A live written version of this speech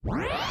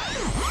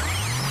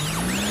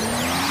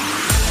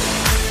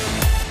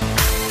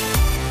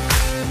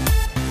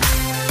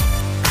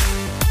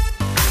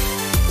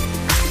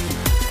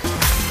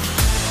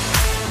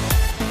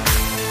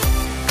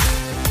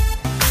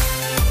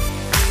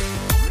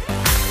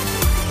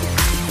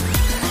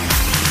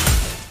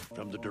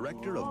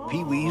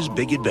Pee-wee's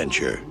Big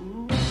Adventure.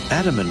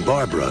 Adam and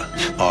Barbara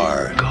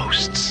are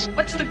ghosts.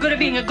 What's the good of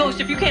being a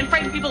ghost if you can't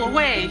frighten people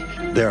away?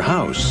 Their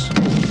house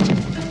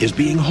is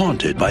being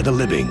haunted by the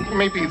living.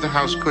 Maybe the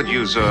house could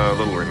use a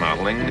little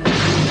remodeling.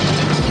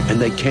 And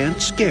they can't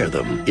scare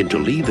them into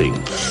leaving.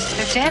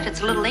 They're dead.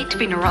 It's a little late to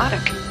be neurotic.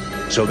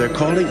 So they're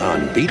calling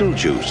on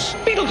Beetlejuice.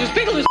 Beetlejuice,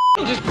 Beetlejuice,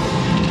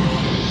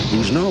 Beetlejuice.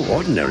 Who's no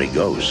ordinary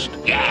ghost.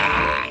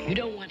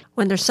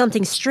 When there's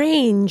something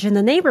strange in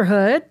the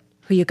neighborhood,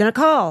 who you gonna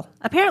call?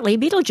 Apparently,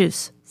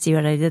 Beetlejuice. See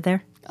what I did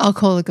there? I'll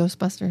call the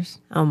Ghostbusters.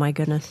 Oh my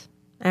goodness.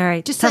 All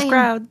right, Just tough saying.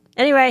 crowd.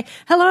 Anyway,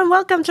 hello and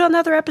welcome to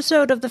another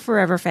episode of the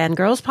Forever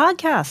Fangirls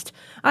podcast.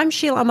 I'm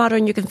Sheila Amato,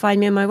 and you can find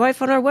me and my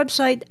wife on our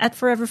website at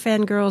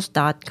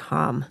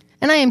foreverfangirls.com.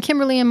 And I am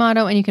Kimberly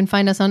Amato, and you can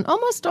find us on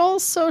almost all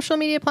social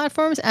media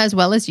platforms, as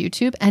well as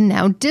YouTube and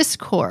now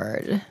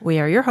Discord. We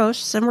are your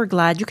hosts, and we're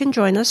glad you can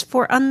join us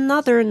for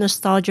another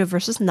Nostalgia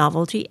versus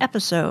Novelty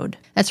episode.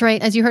 That's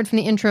right. As you heard from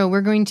the intro,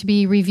 we're going to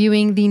be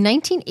reviewing the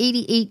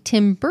 1988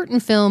 Tim Burton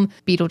film,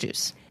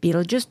 Beetlejuice.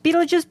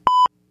 Beetlejuice.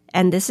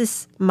 And this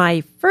is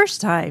my first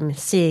time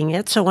seeing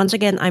it. So once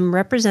again, I'm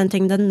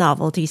representing the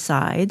novelty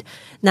side.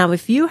 Now,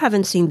 if you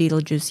haven't seen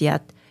Beetlejuice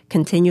yet,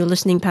 continue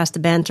listening past the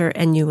banter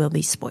and you will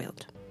be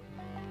spoiled.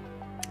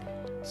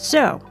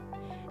 So,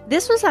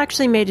 this was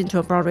actually made into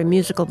a Broadway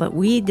musical, but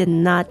we did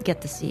not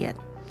get to see it.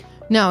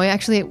 No,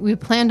 we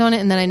planned on it,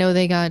 and then I know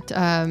they got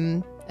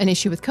an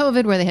issue with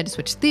COVID where they had to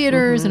switch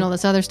theaters and all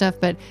this other stuff,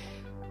 but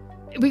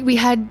we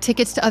had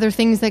tickets to other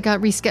things that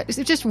got rescheduled. It's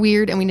just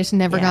weird, and we just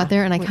never got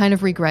there, and I kind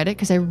of regret it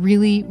because I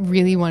really,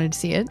 really wanted to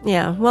see it.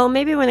 Yeah, well,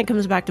 maybe when it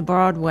comes back to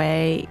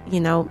Broadway, you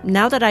know,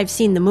 now that I've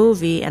seen the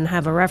movie and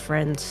have a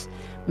reference,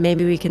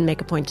 maybe we can make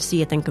a point to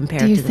see it and compare it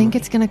to the movie. Do you think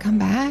it's going to come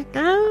back?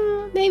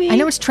 Maybe. I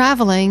know it's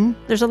traveling.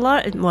 There's a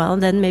lot. Well,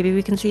 then maybe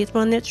we can see it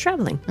when it's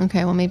traveling.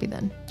 Okay, well, maybe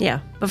then.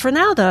 Yeah. But for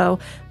now, though,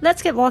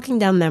 let's get walking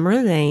down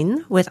memory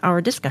lane with our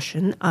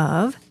discussion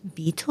of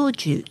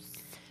Beetlejuice.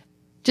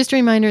 Just a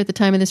reminder, at the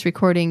time of this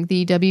recording,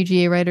 the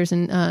WGA writers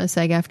and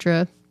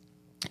SAG-AFTRA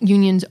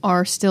unions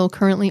are still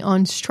currently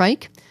on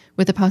strike,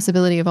 with the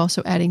possibility of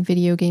also adding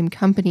video game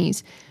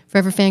companies.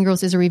 Forever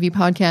Fangirls is a review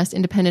podcast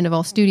independent of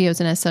all studios,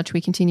 and as such,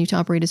 we continue to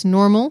operate as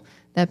normal.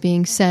 That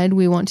being said,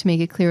 we want to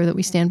make it clear that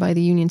we stand by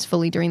the unions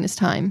fully during this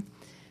time.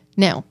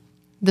 Now,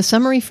 the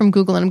summary from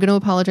Google, and I'm going to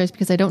apologize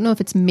because I don't know if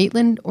it's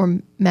Maitland or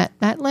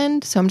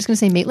Matland, so I'm just going to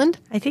say Maitland.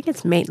 I think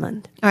it's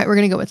Maitland. All right, we're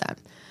going to go with that.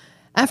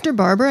 After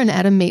Barbara and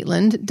Adam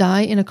Maitland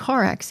die in a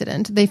car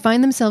accident, they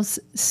find themselves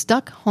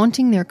stuck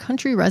haunting their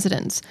country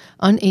residence,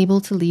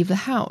 unable to leave the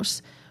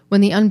house.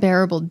 When the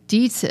unbearable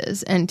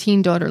Dietzes and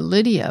teen daughter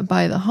Lydia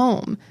buy the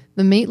home,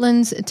 the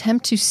Maitlands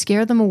attempt to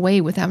scare them away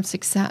without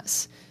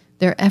success.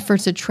 Their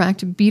efforts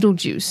attract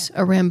Beetlejuice,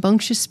 a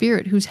rambunctious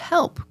spirit whose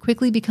help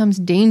quickly becomes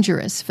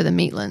dangerous for the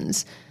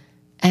Maitlands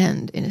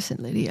and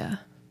innocent Lydia.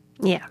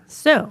 Yeah.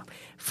 So,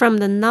 from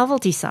the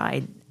novelty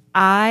side,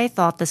 I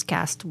thought this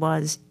cast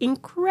was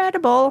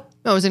incredible.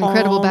 Oh, it was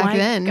incredible back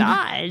then. Oh,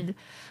 my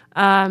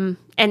God.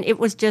 And it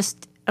was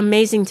just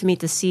amazing to me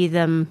to see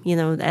them, you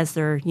know, as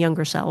their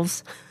younger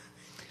selves.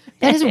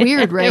 That is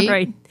weird, right?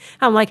 Right.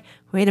 I'm like,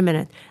 wait a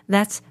minute.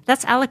 That's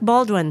Alec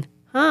Baldwin.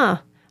 Huh.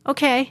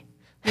 Okay.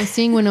 Well,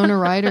 seeing Winona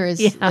Ryder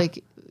as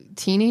like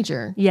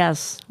teenager.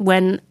 Yes.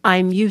 When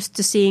I'm used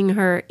to seeing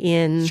her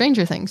in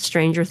Stranger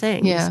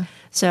Things. Yeah.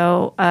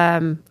 So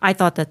I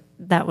thought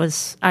that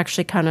was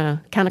actually kind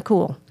of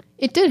cool.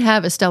 It did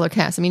have a stellar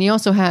cast. I mean, you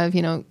also have,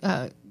 you know,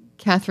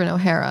 Catherine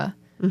O'Hara,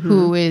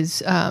 who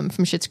is from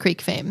Schitt's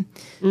Creek fame.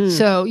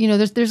 So, you know,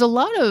 there's a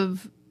lot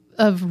of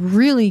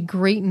really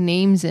great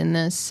names in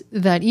this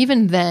that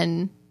even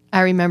then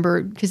I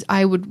remember because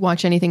I would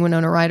watch anything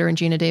Winona Ryder and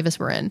Gina Davis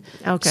were in.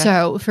 Okay.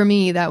 So for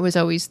me, that was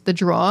always the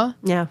draw.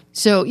 Yeah.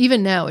 So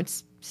even now,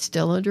 it's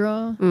still a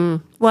draw.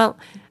 Well,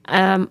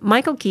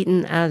 Michael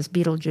Keaton as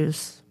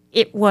Beetlejuice,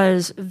 it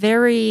was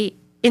very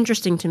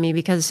interesting to me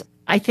because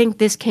I think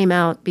this came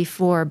out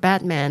before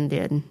Batman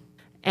did.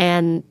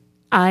 And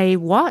I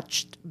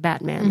watched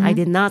Batman. I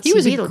did not see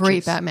Beetlejuice. He was a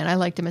great Batman. I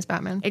liked him as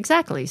Batman.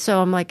 Exactly.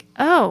 So I'm like,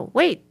 oh,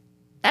 wait,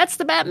 that's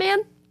the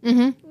Batman?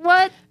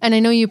 What? And I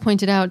know you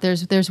pointed out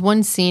there's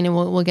one scene, and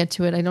we'll get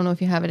to it. I don't know if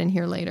you have it in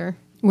here later,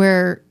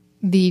 where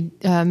the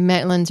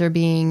Maitlands are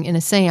being in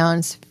a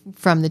seance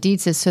from the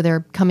Dietzes, so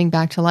they're coming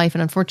back to life.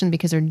 And unfortunately,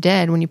 because they're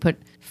dead, when you put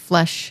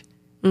flesh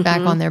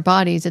back on their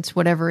bodies, it's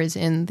whatever is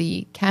in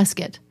the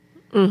casket.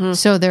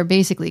 So they're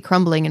basically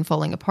crumbling and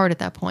falling apart at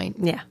that point.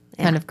 Yeah.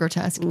 Kind of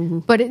grotesque.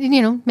 But it,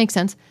 you know, makes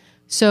sense.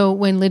 So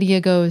when Lydia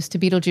goes to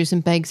Beetlejuice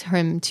and begs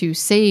him to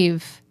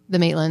save the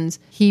Maitlands,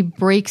 he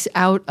breaks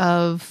out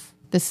of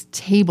this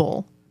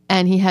table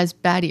and he has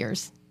bat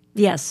ears.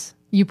 Yes.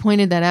 You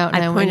pointed that out.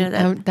 And I pointed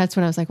that out. That's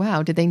when I was like,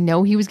 wow, did they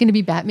know he was going to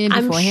be Batman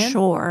beforehand? I'm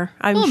sure.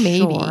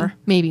 Maybe. Sure.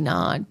 Maybe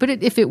not. But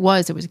if it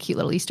was a cute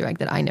little Easter egg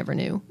that I never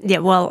knew. Yeah,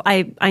 well,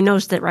 I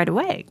noticed it right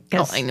away.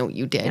 Oh, I know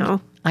you did. You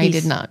know, I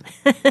did not.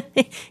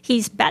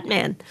 He's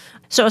Batman.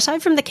 So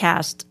aside from the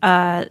cast,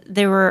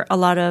 there were a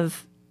lot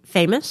of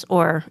famous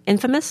or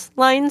infamous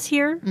lines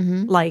here,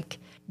 like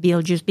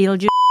Beetlejuice,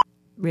 Beetlejuice.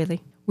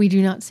 Really? We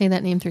do not say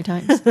that name 3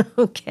 times.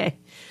 Okay.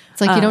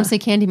 It's like you don't say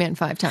Candyman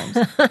 5 times.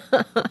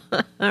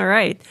 All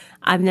right.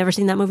 I've never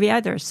seen that movie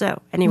either.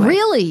 So anyway.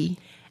 Really?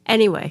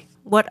 Anyway,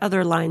 what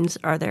other lines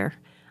are there?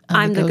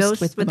 I'm the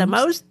ghost with the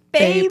most,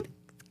 babe.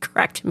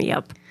 Cracked me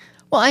up.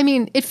 Well, I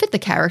mean, it fit the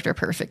character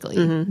perfectly.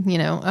 You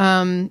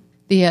know,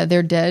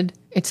 they're dead.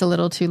 It's a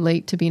little too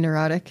late to be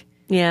neurotic.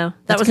 Yeah,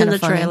 that That's was in kinda the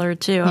funny. trailer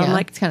too. Yeah, I'm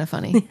like, it's kind of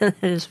funny. it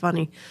is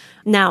funny.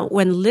 Now,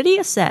 when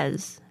Lydia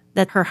says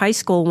that her high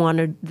school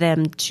wanted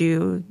them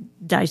to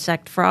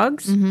dissect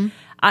frogs,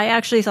 I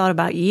actually thought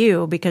about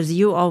you because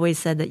you always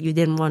said that you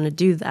didn't want to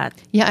do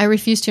that. Yeah, I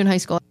refused to in high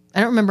school. I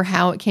don't remember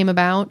how it came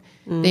about.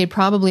 They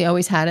probably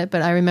always had it,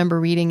 but I remember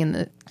reading in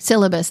the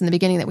syllabus in the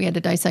beginning that we had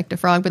to dissect a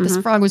frog, but this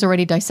frog was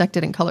already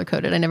dissected and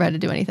color-coded. I never had to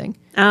do anything.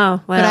 Oh,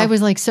 well. But I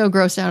was like so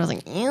grossed out. I was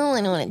like, ew,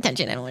 I don't want to touch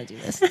it. I don't want to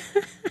do this.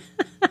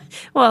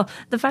 Well,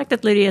 the fact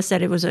that Lydia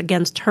said it was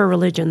against her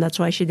religion, that's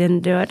why she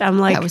didn't do it. I'm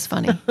like, That was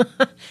funny.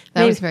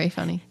 That was very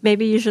funny.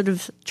 maybe you should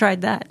have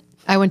tried that.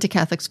 I went to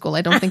Catholic school.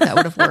 I don't think that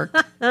would have worked.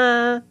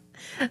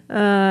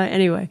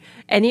 Anyway,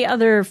 any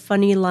other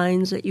funny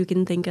lines that you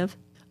can think of?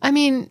 I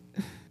mean,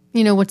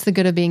 you know, what's the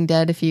good of being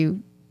dead if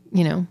you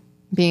know,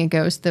 being a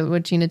ghost?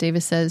 What Gina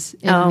Davis says.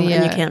 And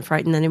you can't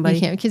frighten anybody.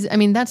 You can't, because, I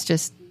mean, that's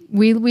just,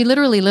 we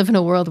literally live in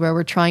a world where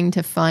we're trying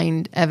to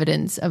find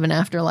evidence of an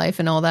afterlife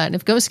and all that. And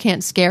if ghosts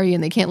can't scare you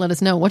and they can't let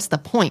us know, what's the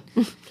point?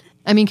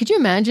 I mean, could you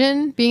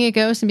imagine being a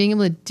ghost and being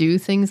able to do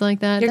things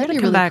like that? You're That'd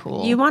going be to come really back.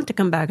 cool. You want to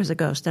come back as a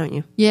ghost, don't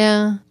you?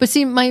 Yeah. But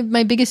see, my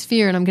biggest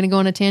fear, and I'm going to go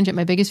on a tangent,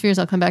 my biggest fear is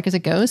I'll come back as a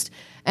ghost,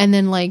 and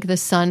then, like, the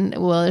sun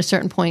will at a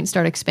certain point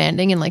start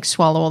expanding and, like,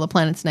 swallow all the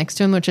planets next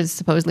to him, which is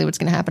supposedly what's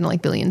going to happen in,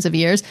 like, billions of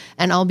years.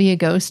 And I'll be a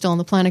ghost still on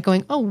the planet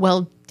going, oh,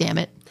 well, damn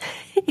it.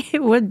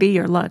 It would be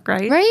your luck,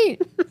 right? Right?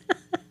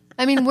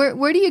 I mean,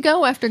 where do you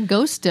go after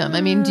ghostdom?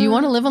 I mean, do you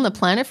want to live on the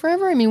planet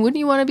forever? I mean, wouldn't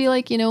you want to be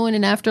like, you know, in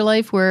an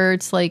afterlife where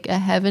it's like a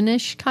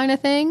heavenish kind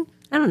of thing?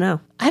 I don't know.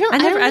 I don't I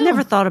know.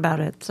 never thought about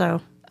it, so.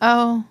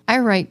 Oh, I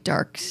write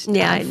dark stuff.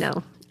 Yeah, I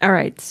know. All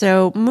right,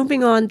 so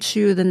moving on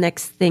to the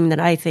next thing that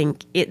I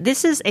think,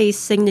 this is a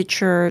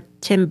signature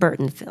Tim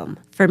Burton film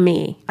for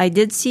me. I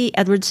did see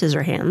Edward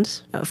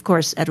Scissorhands. Of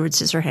course, Edward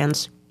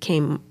Scissorhands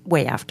came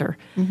way after.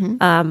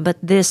 But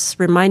this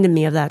reminded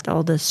me of that,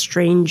 all the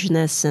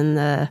strangeness and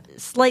the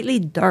slightly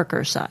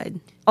darker side.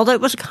 Although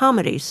it was a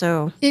comedy,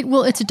 so...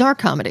 It's a dark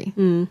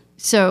comedy.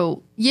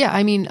 So, yeah,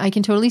 I mean, I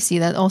can totally see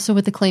that. Also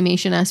with the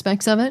claymation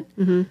aspects of it.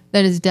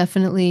 That is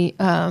definitely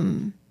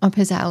up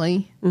his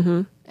alley.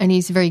 And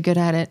he's very good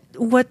at it.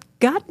 What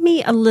got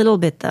me a little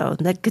bit, though,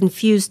 that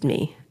confused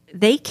me,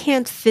 they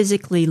can't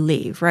physically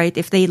leave, right?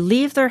 If they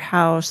leave their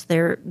house,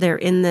 they're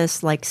in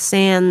this, like,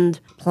 sand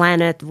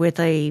planet with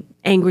a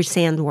angry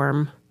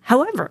sandworm.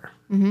 However,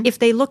 if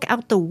they look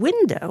out the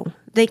window,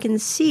 they can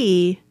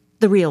see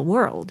the real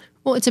world.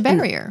 Well, it's a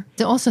barrier.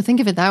 To also think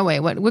of it that way,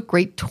 what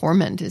great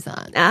torment is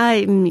that?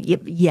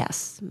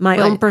 Yes, my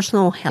own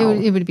personal hell.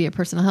 It would be a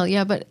personal hell,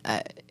 yeah. But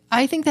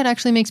I think that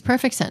actually makes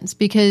perfect sense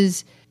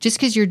because just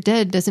because you're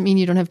dead doesn't mean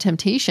you don't have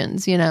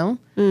temptations, you know?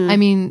 I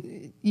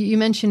mean, you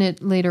mention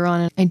it later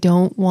on. I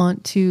don't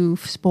want to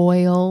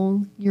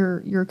spoil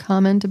your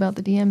comment about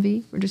the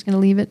DMV. We're just going to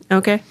leave it.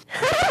 Okay.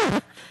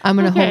 I'm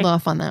going to hold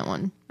off on that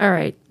one. All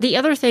right. The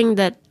other thing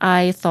that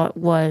I thought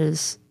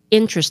was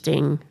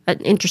interesting, an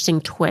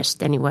interesting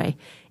twist anyway,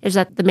 is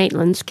that the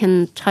Maitlands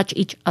can touch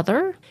each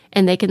other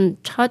and they can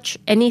touch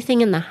anything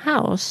in the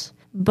house,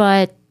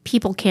 but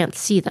people can't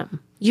see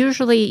them.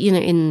 Usually, you know,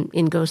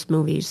 in ghost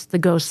movies, the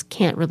ghosts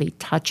can't really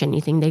touch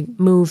anything. They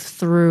move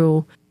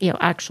through, you know,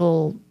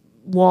 actual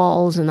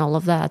walls and all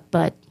of that.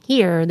 But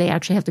here, they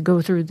actually have to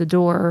go through the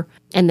door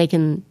and they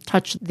can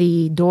touch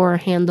the door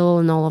handle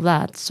and all of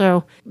that.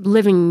 So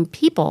living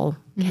people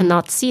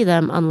cannot see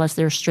them unless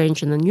they're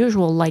strange and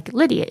unusual, like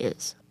Lydia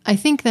is. I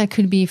think that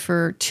could be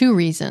for 2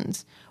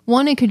 reasons.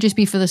 One, it could just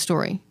be for the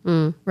story,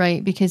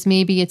 right? Because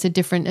maybe it's a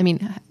different, I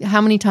mean,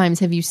 how many times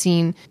have you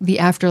seen the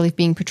afterlife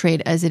being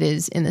portrayed as it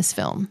is in this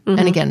film?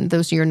 And again,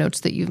 those are your notes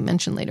that you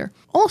mentioned later.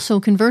 Also,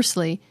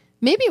 conversely,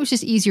 maybe it was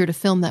just easier to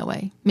film that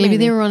way. Maybe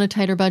they were on a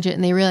tighter budget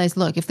and they realized,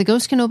 look, if the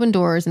ghost can open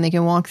doors and they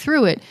can walk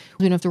through it,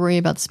 we don't have to worry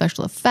about the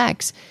special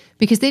effects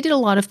because they did a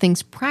lot of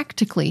things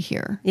practically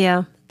here.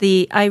 Yeah.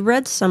 I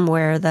read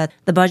somewhere that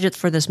the budget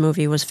for this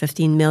movie was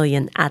 $15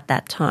 million at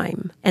that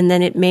time. And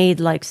then it made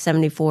like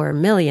 $74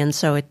 million,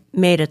 so it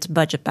made its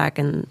budget back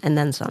and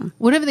then some.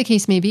 Whatever the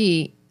case may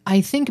be,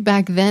 I think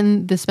back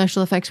then the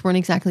special effects weren't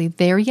exactly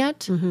there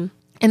yet.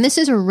 And this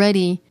is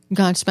already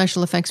got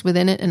special effects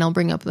within it, and I'll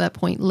bring up that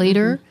point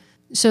later.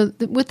 So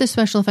with the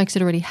special effects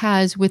it already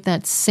has, with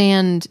that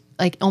sand,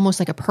 like almost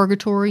like a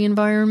purgatory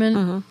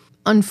environment,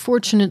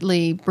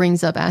 unfortunately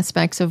brings up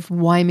aspects of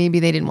why maybe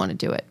they didn't want to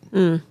do it.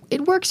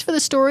 It works for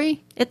the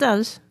story. It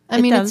does. I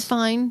mean, it's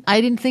fine.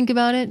 I didn't think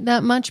about it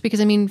that much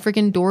because, I mean,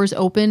 freaking doors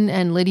open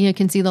and Lydia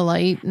can see the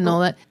light and all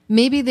that.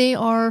 Maybe they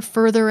are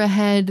further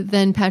ahead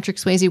than Patrick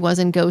Swayze was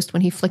in Ghost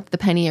when he flicked the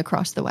penny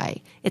across the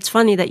way. It's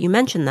funny that you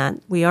mentioned that.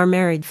 We are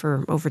married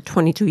for over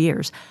 22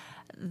 years.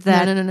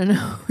 that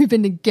No. We've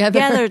been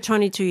together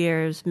 22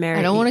 years, married.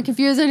 I don't want to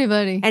confuse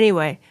anybody.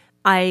 Anyway,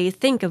 I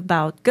think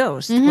about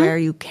Ghost, where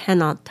you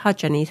cannot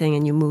touch anything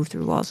and you move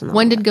through walls and all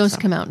When that, did Ghost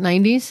so. come out?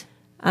 90s?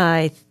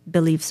 I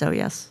believe so,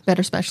 yes.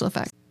 Better special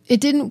effects. It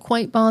didn't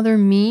quite bother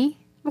me.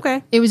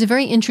 Okay. It was a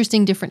very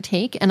interesting, different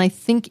take, and I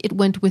think it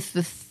went with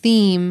the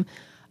theme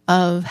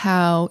of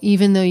how,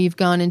 even though you've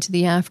gone into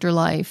the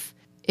afterlife,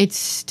 it's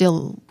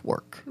still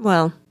work.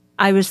 Well,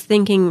 I was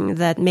thinking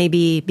that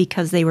maybe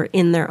because they were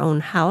in their own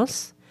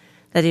house,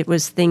 that it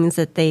was things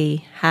that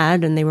they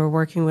had and they were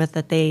working with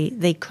that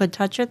they could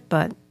touch it,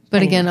 but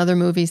anyway. Again, other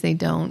movies, they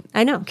don't.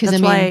 I know. Because,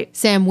 That's why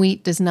Sam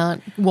Wheat does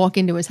not walk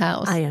into his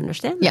house. I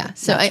understand that. Yeah,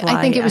 so That's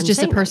I think it was why just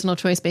a I'm saying personal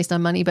choice based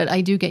on money, but I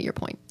do get your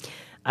point.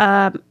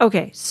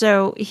 Okay,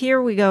 so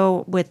here we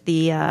go with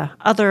the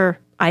other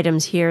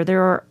items here.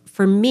 There are,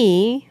 for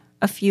me,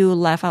 a few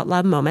laugh out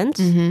loud moments,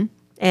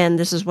 and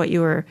this is what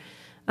you were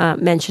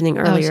mentioning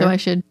earlier. Oh, so I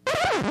should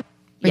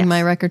bring Yes.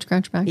 my record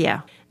scratch back?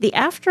 Yeah. The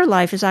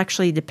afterlife is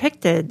actually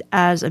depicted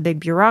as a big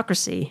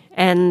bureaucracy,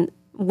 and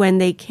when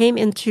they came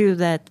into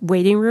that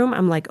waiting room,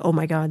 I'm like, oh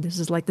my God, this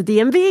is like the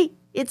DMV.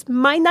 It's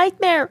my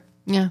nightmare.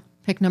 Yeah,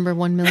 pick number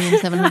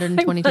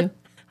 1,722,000.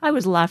 I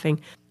was laughing.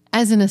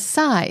 As an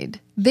aside,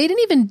 they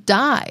didn't even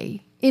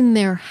die in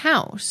their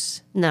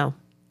house. No.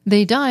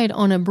 They died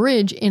on a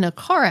bridge in a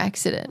car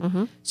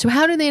accident. So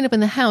how did they end up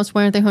in the house?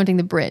 Why aren't they haunting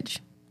the bridge?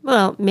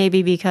 Well,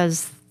 maybe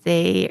because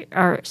they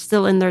are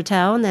still in their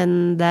town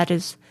and that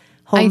is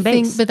home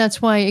base. But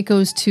that's why it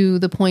goes to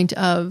the point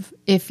of,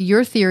 if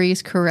your theory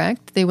is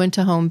correct, they went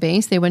to home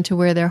base, they went to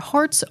where their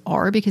hearts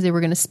are because they were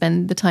going to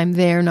spend the time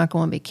there, not go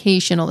on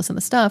vacation, all this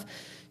other stuff.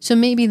 So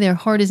maybe their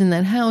heart is in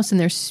that house and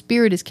their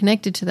spirit is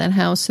connected to that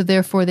house, so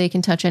therefore they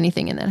can touch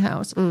anything in that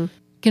house.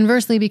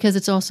 Conversely, because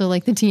it's also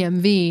like the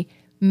DMV,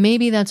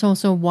 maybe that's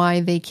also why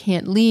they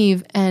can't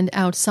leave, and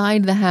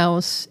outside the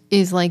house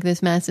is like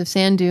this massive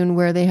sand dune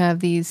where they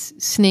have these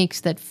snakes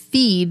that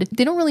feed.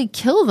 They don't really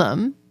kill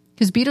them,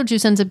 because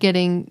Beetlejuice ends up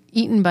getting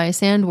eaten by a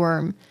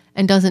sandworm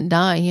and doesn't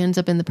die. He ends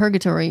up in the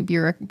purgatory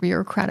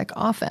bureaucratic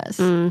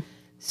office.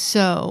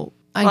 So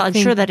I'm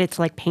sure that it's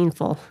like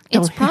painful.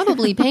 it's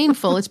probably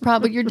painful. It's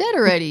probably, you're dead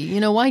already. You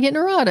know, why get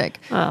neurotic?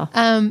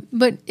 Oh.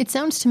 But it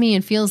sounds to me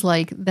and feels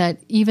like that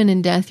even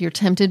in death, you're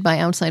tempted by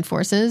outside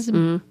forces.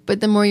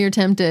 But the more you're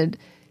tempted,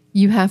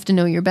 you have to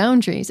know your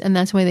boundaries. And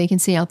that's why they can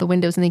see out the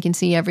windows and they can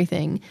see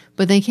everything.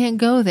 But they can't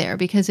go there,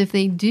 because if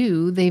they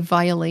do, they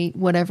violate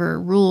whatever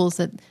rules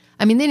that...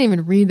 I mean, they didn't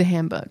even read the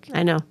handbook.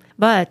 I know.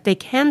 But they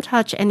can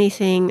touch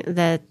anything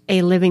that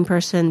a living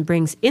person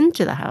brings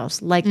into the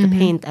house, like the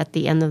paint at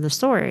the end of the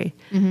story.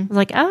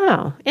 Like,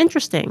 oh,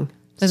 interesting.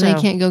 But they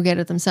can't go get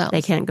it themselves.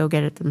 They can't go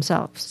get it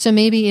themselves. So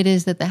maybe it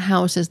is that the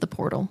house is the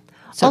portal,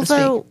 so to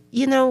Although, speak.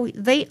 you know,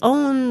 they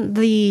own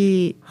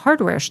the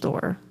hardware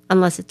store,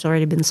 unless it's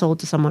already been sold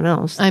to someone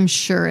else. I'm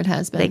sure it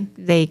has been.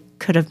 They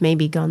could have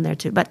maybe gone there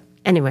too. But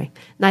anyway,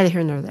 neither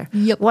here nor there.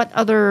 Yep. What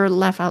other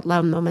laugh out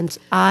loud moments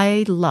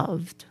I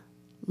loved?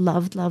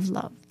 Loved.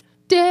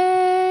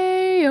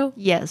 Dale.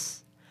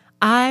 Yes.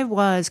 I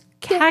was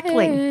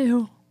cackling.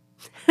 Dale.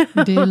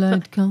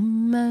 Daylight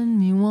come and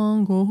me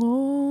want go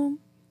home.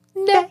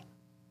 Day.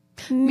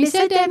 Me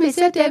said day, me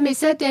said day, me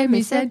said day,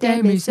 me said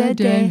day, me said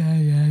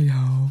day.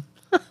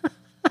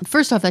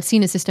 First off, that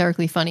scene is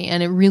hysterically funny,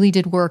 and it really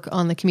did work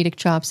on the comedic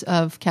chops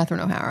of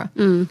Catherine O'Hara.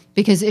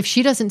 Because if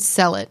she doesn't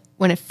sell it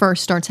when it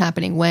first starts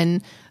happening,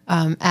 when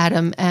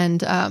Adam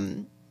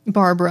and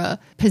Barbara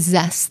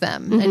possess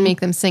them and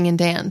make them sing and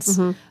dance,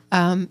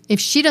 if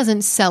she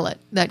doesn't sell it,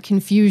 that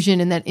confusion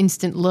and that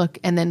instant look,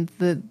 and then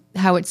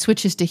how it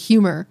switches to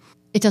humor,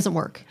 it doesn't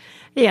work.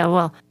 Yeah,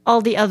 well, all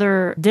the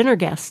other dinner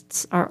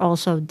guests are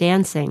also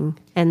dancing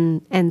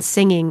and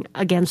singing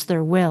against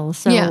their will.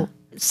 So Yeah,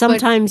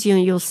 sometimes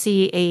you'll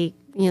see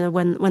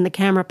when the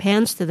camera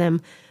pans to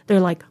them, they're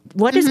like,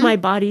 "What is my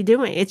body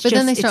doing?" It's But just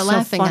then they start it's so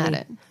laughing funny.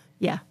 at it.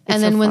 Yeah,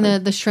 And then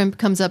when the shrimp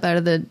comes up out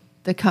of the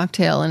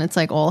cocktail and it's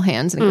like all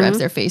hands and it grabs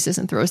their faces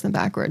and throws them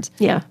backwards.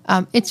 Yeah.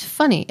 It's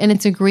funny and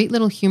it's a great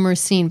little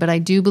humorous scene, but I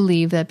do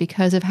believe that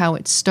because of how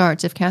it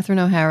starts, if Catherine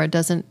O'Hara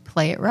doesn't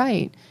play it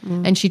right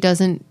and she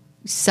doesn't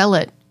sell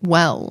it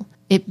well,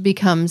 it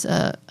becomes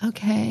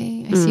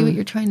okay, I see what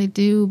you're trying to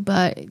do,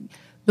 but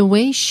the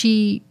way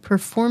she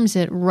performs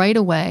it right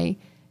away,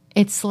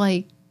 it's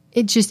like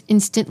it just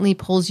instantly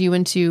pulls you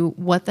into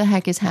what the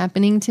heck is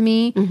happening to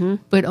me.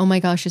 But oh my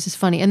gosh, this is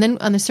funny. And then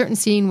on a certain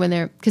scene when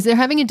they're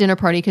having a dinner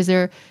party, because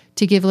to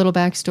give a little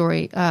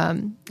backstory,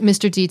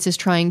 Mr. Dietz is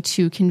trying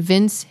to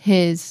convince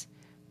his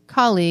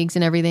colleagues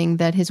and everything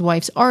that his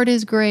wife's art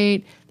is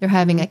great. They're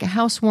having like a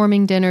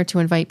housewarming dinner to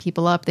invite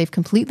people up. They've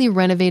completely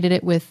renovated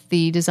it with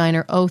the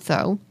designer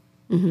Otho.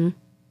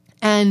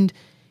 And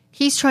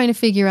he's trying to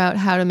figure out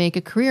how to make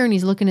a career, and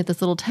he's looking at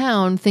this little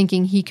town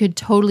thinking he could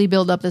totally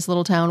build up this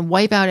little town,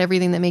 wipe out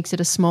everything that makes it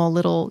a small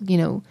little,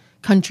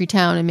 country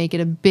town and make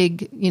it a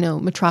big,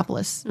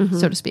 metropolis,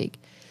 so to speak.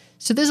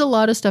 So there's a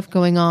lot of stuff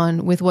going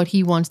on with what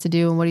he wants to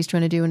do and what he's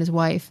trying to do and his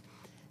wife.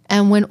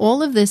 And when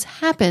all of this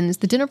happens,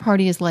 the dinner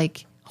party is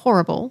like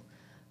horrible.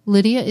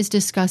 Lydia is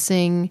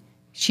discussing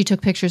She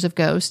took pictures of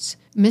ghosts.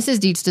 Mrs.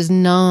 Dietz does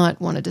not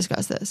want to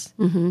discuss this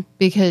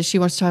because she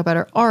wants to talk about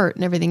her art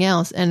and everything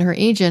else. And her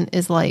agent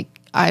is like,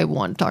 I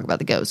want to talk about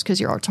the ghosts because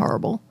your art's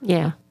horrible.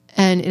 Yeah.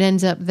 And it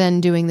ends up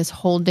then doing this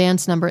whole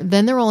dance number.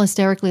 Then they're all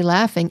hysterically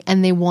laughing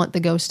and they want the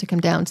ghost to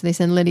come down. So they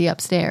send Lydia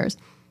upstairs.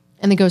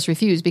 And the ghost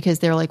refused because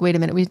they're like, wait a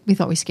minute, we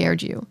thought we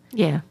scared you.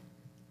 Yeah.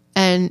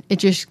 And it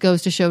just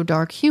goes to show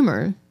dark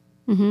humor.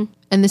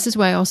 And this is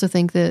why I also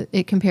think that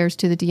it compares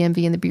to the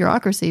DMV and the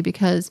bureaucracy,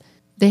 because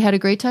they had a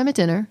great time at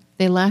dinner.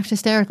 They laughed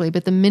hysterically.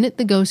 But the minute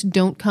the ghosts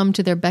don't come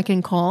to their beck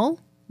and call,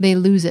 they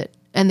lose it.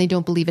 And they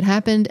don't believe it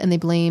happened. And they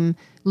blame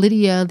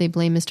Lydia. They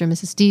blame Mr. and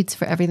Mrs. Dietz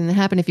for everything that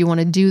happened. If you want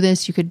to do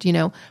this, you could,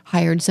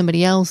 hire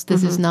somebody else.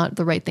 This is not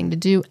the right thing to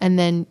do. And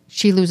then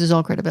she loses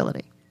all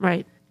credibility.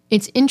 Right.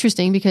 It's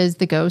interesting because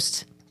the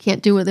ghosts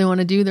can't do what they want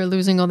to do. They're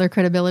losing all their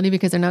credibility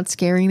because they're not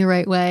scaring the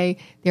right way.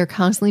 They're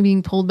constantly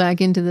being pulled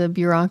back into the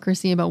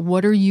bureaucracy about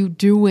what are you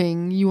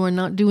doing? You are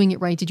not doing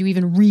it right. Did you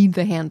even read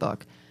the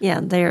handbook?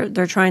 Yeah,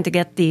 they're trying to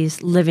get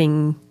these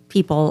living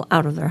people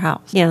out of their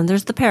house. Yeah, and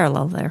there's the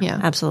parallel there. Yeah.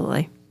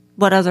 Absolutely.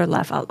 What other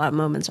laugh out loud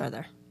moments are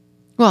there?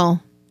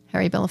 Well,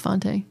 Harry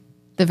Belafonte,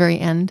 the very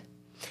end.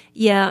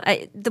 Yeah,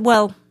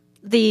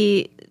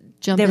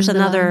 Jump there was into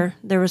the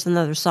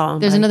another song.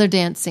 There's by- another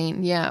dance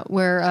scene,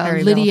 where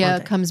Harry Lydia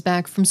Belafonte. comes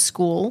back from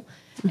school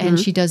and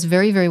she does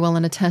very, very well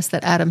in a test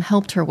that Adam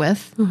helped her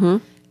with.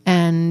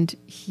 And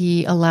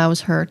he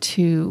allows her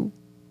to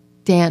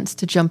dance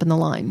to jump in the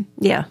line.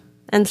 Yeah.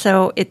 And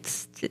so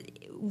it's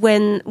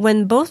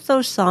when both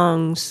those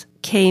songs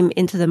came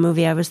into the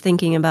movie, I was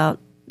thinking about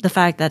the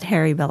fact that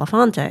Harry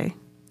Belafonte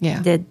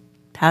did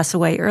pass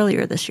away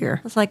earlier this year.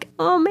 I was like,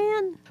 oh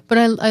man. But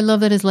I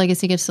love that his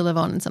legacy gets to live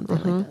on in something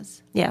like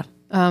this. Yeah.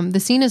 The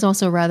scene is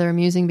also rather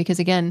amusing because,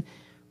 again,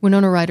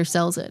 Winona Ryder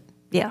sells it.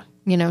 Yeah.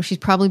 She's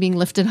probably being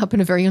lifted up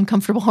in a very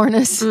uncomfortable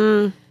harness.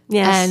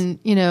 Yes. And,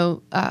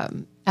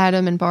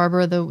 Adam and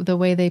Barbara, the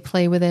way they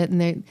play with it,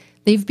 and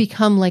they've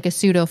become like a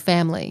pseudo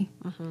family.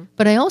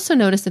 But I also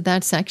noticed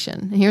that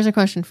section, and here's a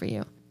question for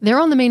you.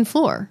 They're on the main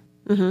floor.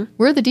 Where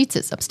are the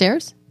Dietzes?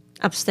 Upstairs?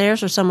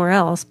 Upstairs or somewhere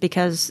else,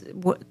 because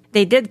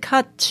they did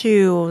cut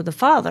to the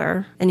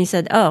father, and he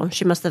said, oh,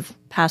 she must have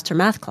passed her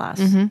math class.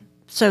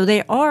 So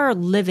they are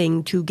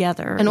living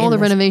together. And all the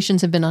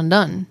renovations have been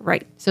undone.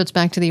 Right. So it's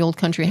back to the old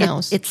country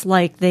house. It's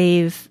like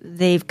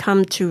they've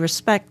come to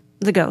respect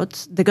the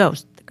ghosts, The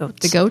goats?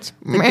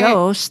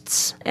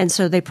 ghosts, and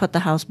so they put the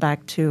house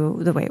back to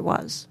the way it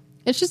was.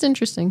 It's just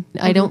interesting.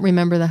 I don't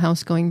remember the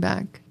house going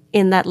back.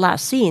 In that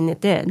last scene,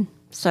 it did.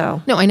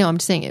 So No, I know. I'm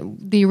just saying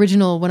it. The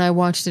original, when I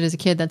watched it as a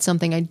kid, that's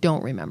something I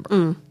don't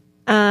remember.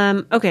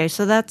 okay,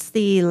 so that's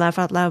the laugh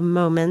out loud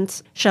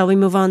moments. Shall we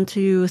move on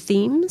to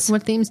themes?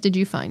 What themes did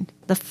you find?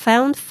 The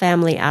found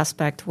family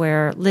aspect,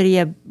 where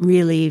Lydia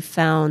really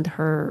found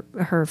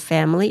her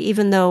family,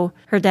 even though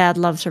her dad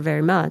loves her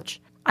very much.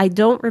 I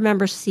don't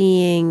remember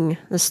seeing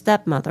the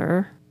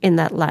stepmother in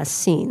that last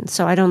scene,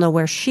 so I don't know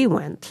where she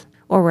went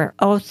or where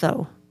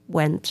Otho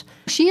went.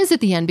 She is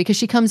at the end because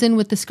she comes in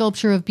with the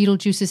sculpture of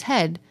Beetlejuice's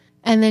head.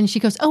 And then she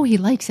goes, oh, he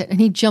likes it.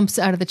 And he jumps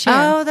out of the chair.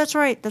 Oh, that's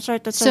right.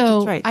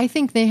 So I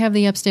think they have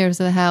the upstairs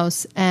of the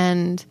house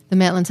and the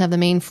Matlins have the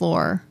main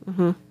floor.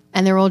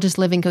 And they're all just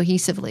living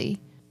cohesively.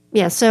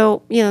 Yeah,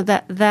 so,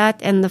 that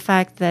and the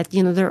fact that,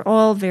 they're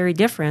all very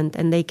different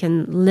and they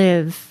can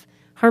live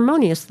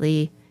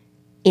harmoniously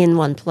in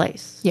one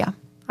place. Yeah.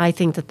 I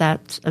think that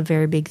that's a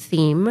very big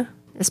theme,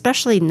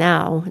 especially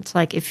now. It's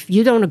like, if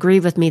you don't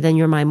agree with me, then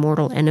you're my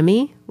mortal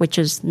enemy, which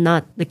is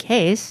not the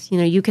case.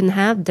 You can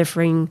have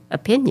differing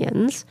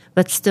opinions,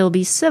 but still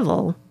be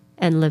civil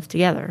and live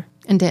together.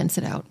 And dance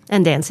it out.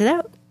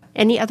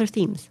 Any other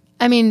themes?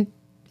 I mean,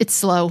 it's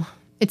slow.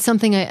 It's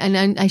something,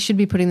 I should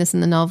be putting this in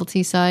the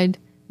novelty side,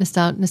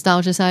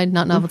 nostalgia side,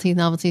 not novelty.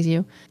 Novelty's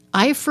you.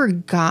 I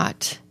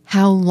forgot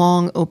how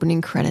long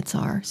opening credits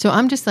are. So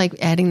I'm just like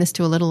adding this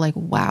to a little like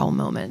wow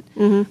moment.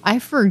 I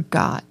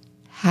forgot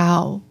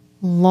how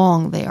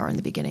long they are in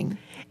the beginning.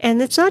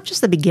 And it's not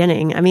just the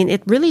beginning. I mean,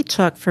 it really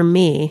took, for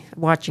me,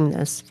 watching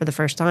this for the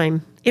first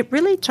time, it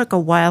really took a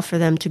while for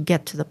them to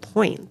get to the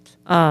point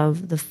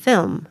of the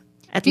film.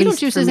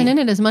 Beetlejuice isn't in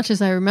it as much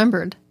as I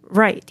remembered.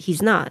 Right,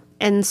 he's not.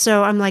 And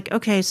so I'm like,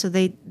 okay, so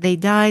they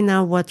die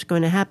now, what's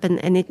going to happen?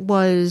 And it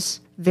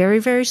was very,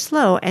 very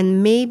slow.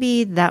 And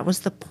maybe that was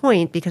the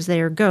point, because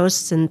they are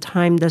ghosts and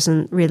time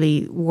doesn't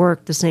really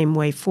work the same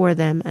way for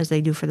them as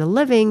they do for the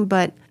living.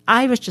 But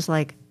I was just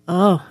like,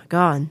 oh,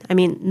 God. I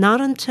mean,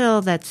 not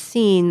until that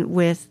scene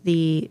with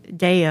the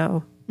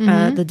Deo,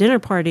 the dinner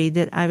party,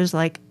 that I was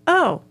like,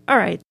 oh, all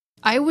right.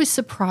 I was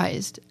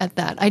surprised at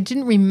that. I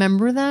didn't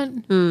remember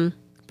that.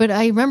 But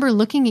I remember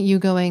looking at you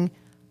going,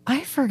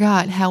 I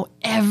forgot how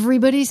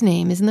everybody's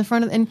name is in the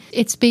front of, and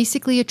it's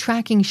basically a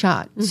tracking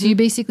shot. So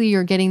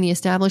you're getting the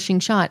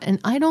establishing shot. And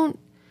I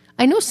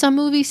know some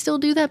movies still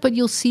do that, but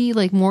you'll see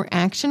like more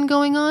action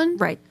going on.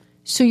 Right.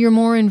 So you're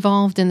more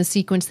involved in the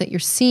sequence that you're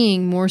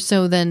seeing more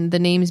so than the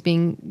names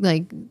being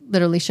like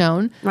literally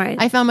shown. Right.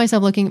 I found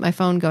myself looking at my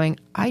phone going,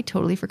 I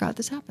totally forgot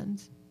this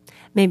happens.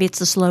 Maybe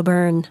it's a slow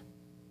burn.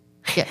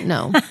 Yeah,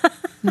 no.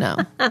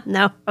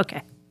 No?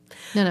 Okay.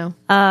 No.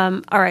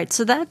 All right.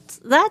 So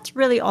that's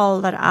really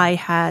all that I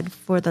had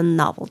for the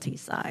novelty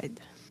side.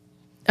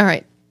 All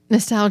right.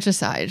 Nostalgia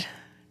side.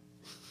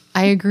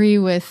 I agree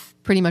with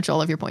pretty much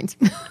all of your points.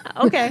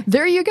 Okay.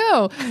 There you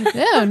go.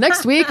 Yeah,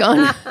 next week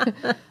on...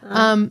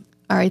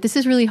 all right, this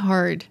is really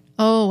hard.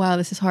 Oh, wow,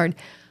 this is hard.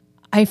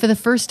 I, for the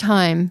first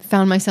time,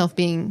 found myself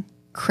being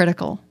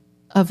critical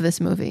of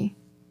this movie.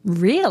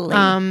 Really?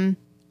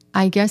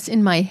 I guess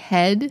in my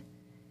head,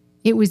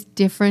 it was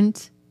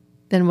different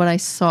than what I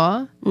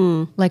saw.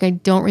 Like, I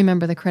don't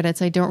remember the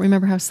credits. I don't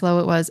remember how slow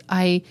it was.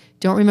 I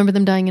don't remember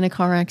them dying in a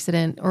car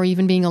accident or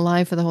even being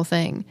alive for the whole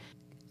thing.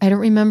 I don't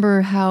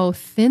remember how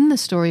thin the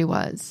story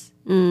was.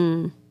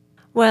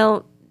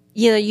 Well,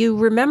 you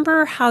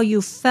remember how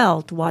you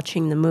felt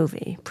watching the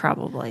movie,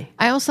 probably.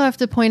 I also have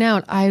to point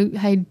out,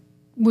 I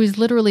was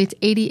literally, it's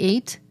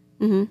 88.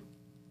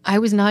 I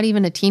was not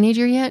even a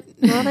teenager yet.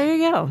 Well, there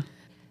you go.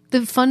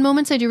 The fun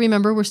moments I do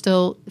remember were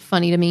still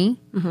funny to me.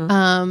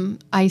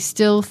 I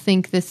still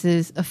think this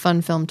is a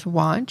fun film to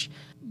watch.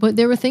 But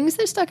there were things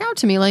that stuck out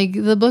to me, like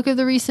the Book of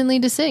the Recently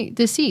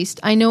Deceased.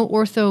 I know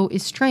Ortho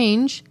is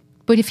strange,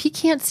 but if he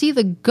can't see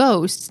the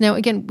ghosts... Now,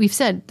 again, we've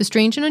said the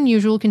strange and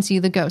unusual can see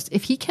the ghosts.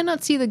 If he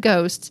cannot see the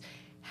ghosts,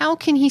 how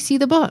can he see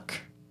the book?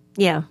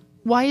 Yeah.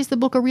 Why is the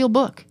book a real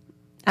book?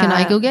 Can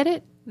I go get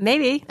it?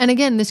 Maybe. And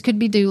again, this could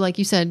be due, like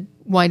you said,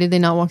 why did they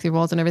not walk through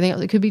walls and everything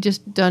else? It could be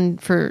just done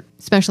for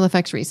special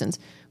effects reasons.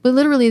 But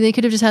literally, they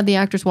could have just had the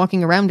actors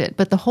walking around it.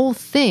 But the whole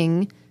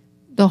thing,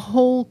 the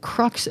whole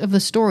crux of the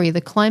story,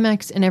 the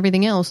climax and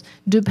everything else,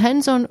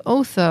 depends on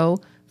Otho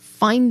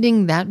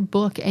finding that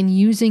book and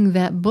using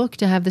that book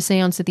to have the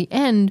seance at the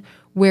end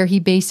where he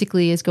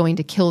basically is going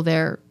to kill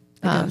the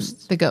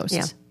ghosts.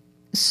 Yeah.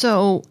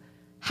 So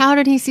how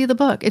did he see the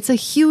book? It's a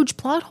huge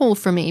plot hole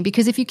for me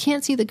because if you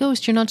can't see the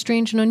ghost, you're not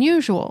strange and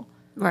unusual.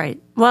 Right.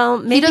 Well,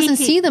 maybe he doesn't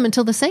see them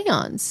until the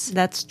seance.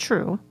 That's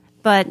true.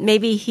 But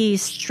maybe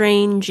he's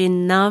strange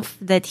enough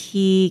that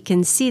he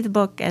can see the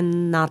book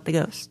and not the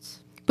ghosts.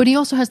 But he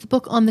also has the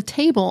book on the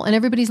table, and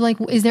everybody's like,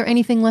 is there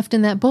anything left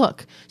in that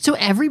book? So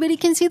everybody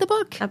can see the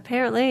book?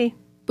 Apparently.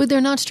 But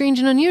they're not strange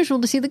and unusual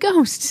to see the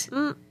ghosts.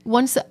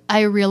 Once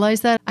I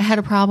realized that, I had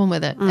a problem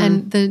with it.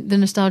 And the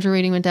nostalgia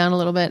rating went down a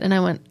little bit, and I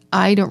went,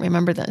 I don't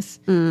remember this.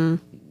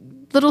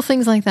 Little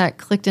things like that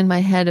clicked in my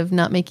head of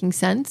not making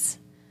sense.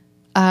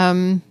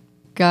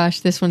 Gosh,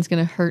 this one's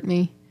going to hurt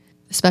me.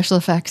 Special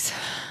effects.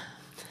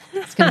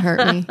 It's going to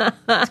hurt me.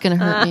 It's going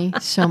to hurt me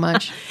so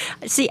much.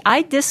 See,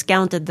 I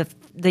discounted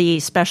the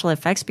special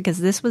effects because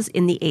this was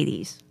in the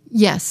 80s.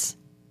 Yes.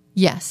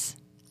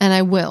 And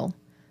I will.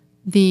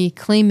 The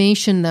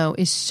claymation, though,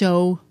 is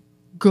so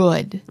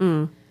good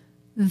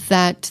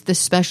that the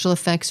special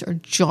effects are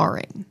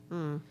jarring.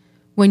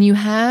 When you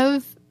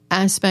have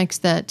aspects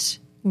that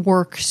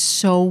work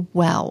so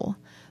well,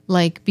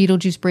 like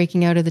Beetlejuice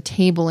breaking out of the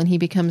table and he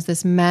becomes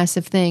this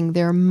massive thing.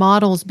 There are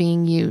models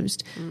being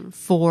used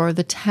for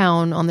the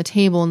town on the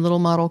table and little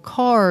model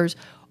cars.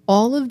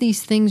 All of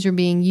these things are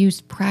being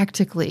used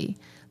practically.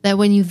 That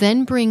when you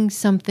then bring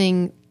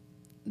something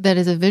that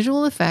is a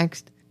visual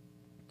effect,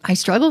 I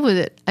struggled with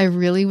it. I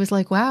really was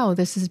like, wow,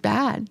 this is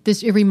bad.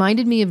 It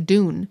reminded me of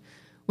Dune.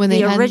 When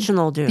they had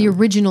original Dune. The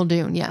original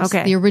Dune, yes.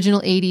 Okay. The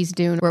original 80s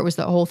Dune, where it was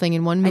the whole thing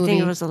in one movie. I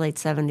think it was the late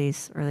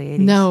 70s, early 80s.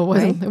 No, it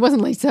wasn't. Right? It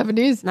wasn't late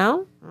 70s.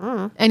 No?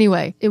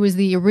 Anyway, it was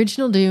the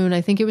original Dune.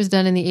 I think it was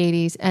done in the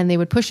 80s, and they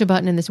would push a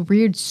button and this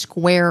weird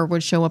square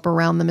would show up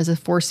around them as a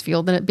force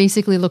field, and it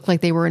basically looked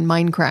like they were in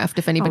Minecraft,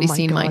 if anybody's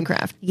seen God.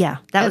 Minecraft. Yeah.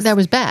 That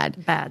was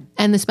bad. Bad.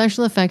 And the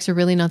special effects are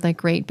really not that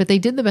great, but they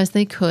did the best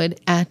they could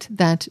at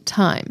that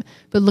time.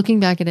 But looking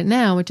back at it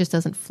now, it just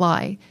doesn't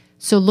fly.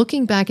 So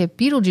looking back at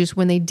Beetlejuice,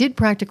 when they did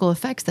practical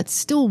effects that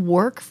still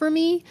work for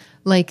me,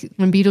 like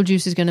when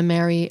Beetlejuice is going to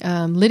marry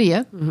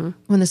Lydia,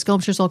 when the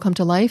sculptures all come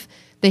to life,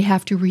 they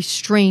have to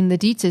restrain the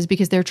Dietzes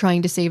because they're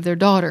trying to save their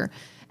daughter.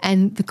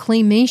 And the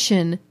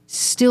claymation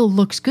still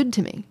looks good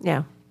to me.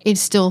 Yeah. It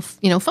still,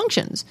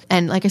 functions.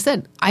 And like I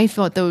said, I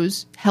thought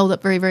those held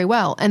up very, very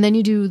well. And then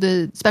you do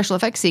the special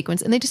effects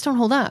sequence and they just don't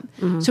hold up.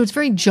 So it's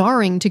very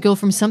jarring to go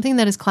from something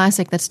that is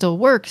classic that still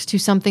works to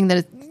something that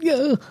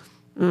is...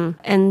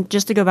 And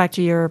just to go back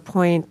to your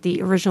point,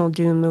 the original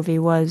Dune movie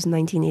was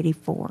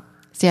 1984.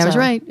 See, I was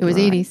right. It was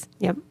 80s. Right.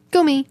 Yep.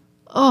 Go me.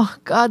 Oh,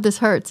 God, this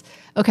hurts.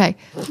 Okay.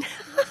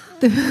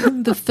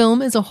 The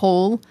film as a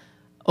whole,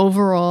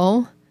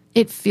 overall,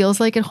 it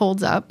feels like it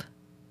holds up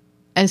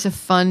as a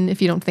fun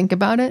if you don't think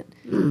about it.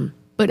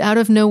 But out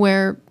of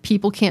nowhere,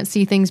 people can't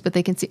see things, but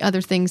they can see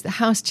other things. The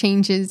house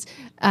changes.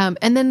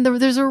 And then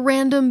there's a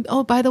random,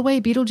 oh, by the way,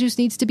 Beetlejuice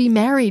needs to be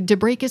married to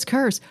break his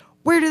curse.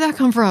 Where did that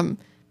come from?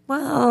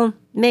 Well,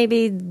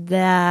 maybe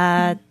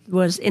that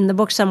was in the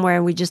book somewhere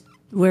and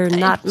we're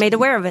not made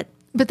aware of it.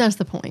 But that's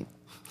the point.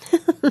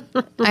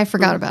 I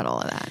forgot about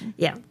all of that.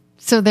 Yeah.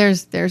 So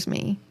there's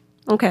me.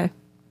 Okay.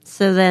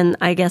 So then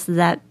I guess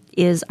that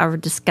is our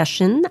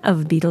discussion of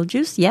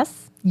Beetlejuice,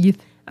 yes? Yeah.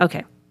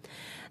 Okay.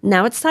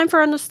 Now it's time for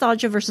our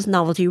nostalgia versus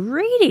novelty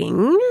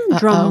rating.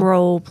 Drum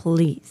roll,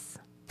 please.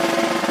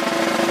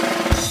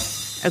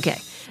 Okay.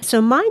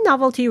 So my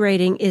novelty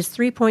rating is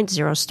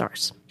 3.0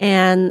 stars.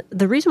 And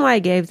the reason why I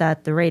gave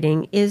that the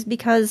rating is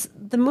because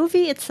the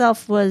movie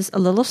itself was a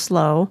little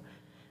slow,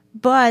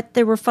 but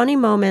there were funny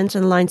moments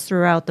and lines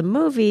throughout the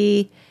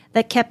movie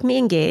that kept me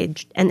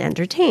engaged and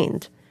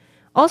entertained.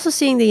 Also,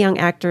 seeing the young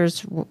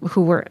actors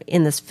who were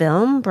in this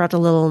film brought a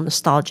little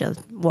nostalgia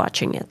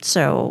watching it.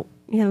 So,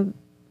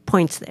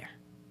 points there.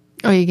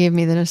 Oh, you gave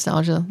me the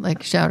nostalgia,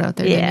 shout out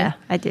there, didn't you?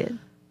 I did.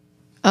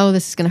 Oh,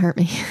 this is going to hurt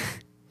me.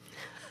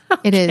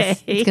 It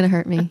is. It's going to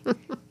hurt me.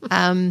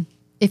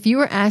 If you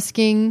were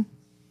asking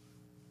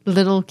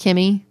little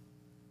Kimmy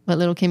what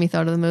little Kimmy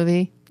thought of the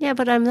movie. Yeah,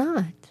 but I'm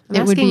not.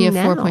 It would be a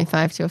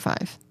 4.5 to a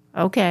 5.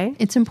 Okay.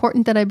 It's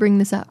important that I bring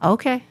this up.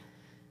 Okay.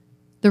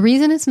 The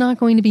reason it's not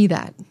going to be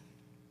that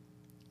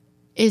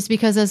is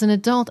because as an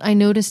adult, I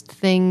noticed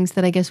things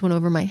that I guess went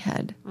over my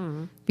head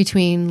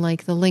between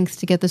the length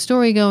to get the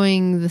story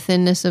going, the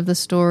thinness of the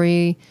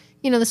story,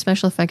 the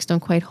special effects don't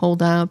quite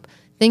hold up,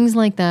 things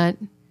like that.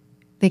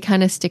 They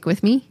kind of stick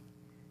with me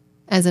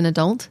as an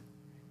adult.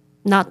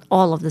 Not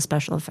all of the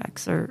special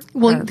effects the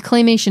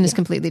claymation is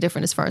completely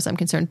different as far as I'm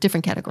concerned.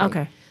 Different category.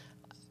 Okay.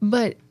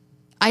 But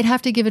I'd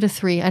have to give it a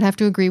 3. I'd have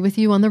to agree with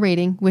you on the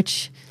rating,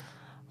 which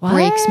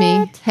breaks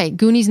me. Hey,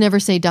 Goonies never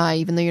say die,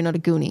 even though you're not a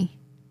Goonie.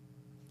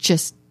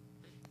 Just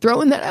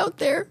throwing that out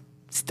there.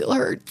 Still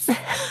hurts.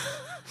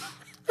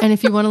 And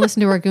if you want to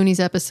listen to our Goonies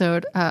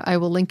episode, I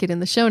will link it in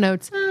the show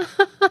notes.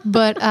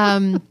 But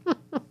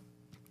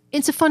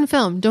it's a fun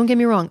film. Don't get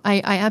me wrong.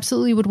 I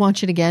absolutely would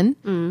watch it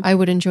again. I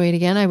would enjoy it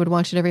again. I would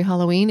watch it every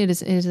Halloween. It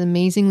is an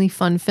amazingly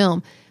fun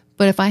film.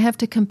 But if I have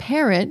to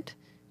compare it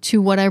to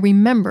what I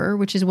remember,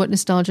 which is what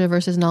nostalgia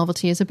versus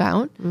novelty is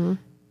about,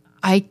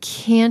 I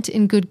can't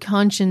in good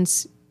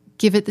conscience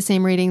give it the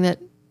same rating that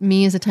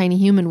me as a tiny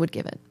human would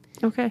give it.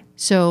 Okay.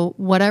 So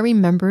what I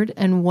remembered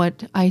and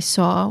what I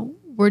saw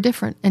were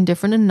different, and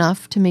different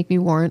enough to make me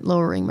warrant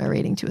lowering my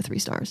rating to a 3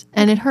 stars.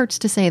 And it hurts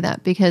to say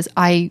that because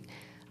I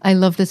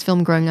loved this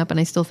film growing up, and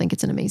I still think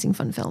it's an amazing,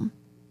 fun film.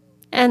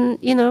 And,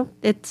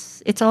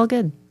 it's all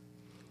good.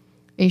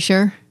 Are you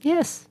sure?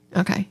 Yes.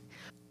 Okay.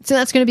 So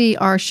that's going to be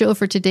our show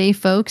for today,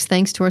 folks.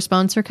 Thanks to our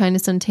sponsor,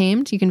 Kindness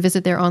Untamed. You can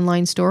visit their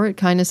online store at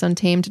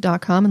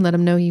kindnessuntamed.com and let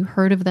them know you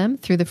heard of them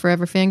through the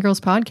Forever Fangirls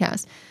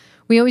podcast.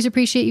 We always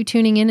appreciate you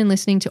tuning in and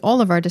listening to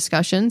all of our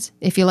discussions.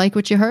 If you like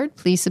what you heard,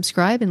 please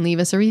subscribe and leave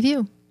us a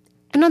review.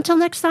 And until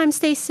next time,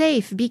 stay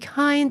safe, be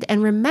kind,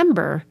 and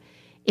remember,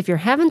 if you're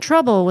having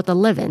trouble with the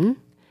living,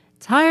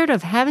 tired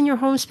of having your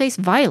home space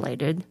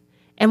violated,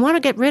 and want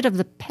to get rid of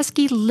the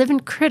pesky living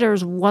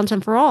critters once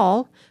and for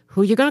all,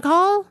 who you going to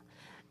call?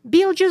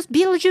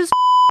 Beetlejuice.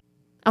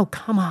 Oh,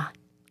 come on.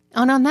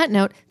 And on that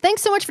note,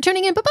 thanks so much for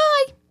tuning in.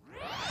 Bye-bye.